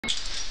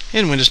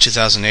In Windows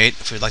 2008,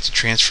 if we'd like to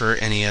transfer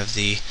any of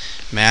the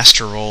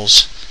master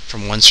roles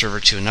from one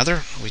server to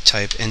another, we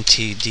type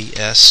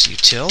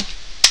NTDSUtil,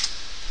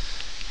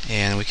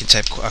 and we can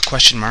type a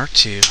question mark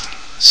to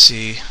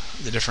see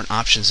the different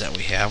options that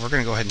we have. We're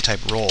going to go ahead and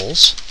type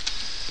roles,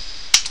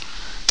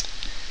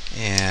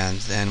 and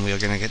then we're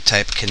going to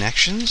type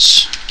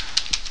connections.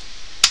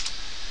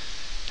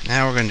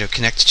 Now we're going to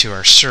connect to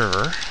our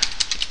server,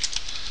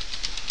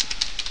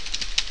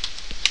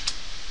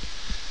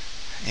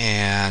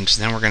 and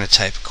then we're going to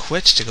type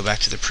quit to go back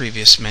to the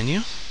previous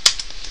menu,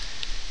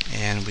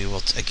 and we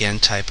will again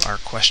type our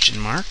question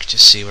mark to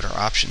see what our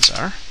options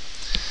are.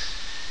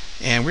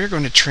 And we're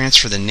going to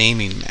transfer the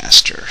naming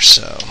master,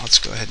 so let's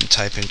go ahead and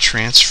type in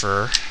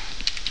transfer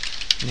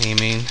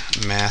naming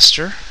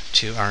master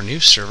to our new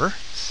server.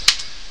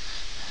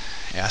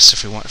 Asks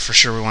if we want, for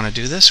sure we want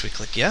to do this. We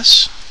click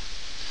yes,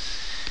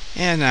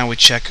 and now we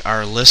check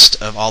our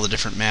list of all the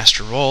different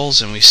master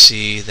roles, and we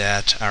see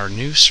that our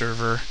new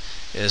server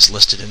is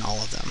listed in all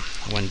of them.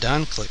 When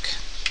done, click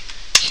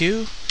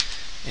Q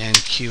and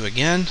Q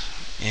again,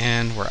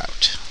 and we're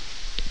out.